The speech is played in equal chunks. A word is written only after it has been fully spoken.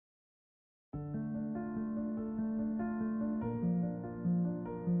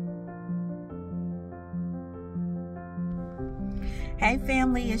Hey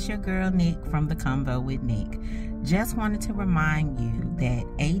family, it's your girl Nick from The Convo with Nick. Just wanted to remind you that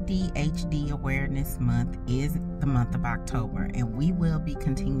ADHD Awareness Month is the month of October, and we will be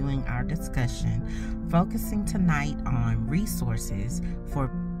continuing our discussion focusing tonight on resources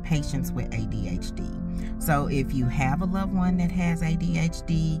for patients with ADHD. So if you have a loved one that has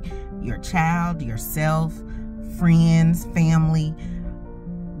ADHD, your child, yourself, friends, family,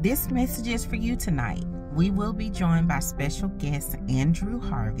 this message is for you tonight. We will be joined by special guest Andrew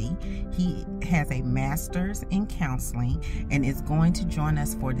Harvey. He has a master's in counseling and is going to join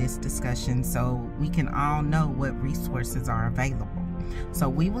us for this discussion so we can all know what resources are available. So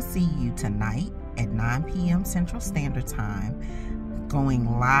we will see you tonight at 9 p.m. Central Standard Time,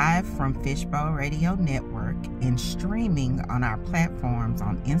 going live from Fishbowl Radio Network and streaming on our platforms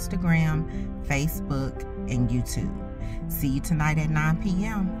on Instagram, Facebook, and YouTube. See you tonight at 9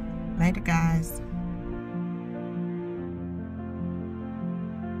 p.m. Later, guys.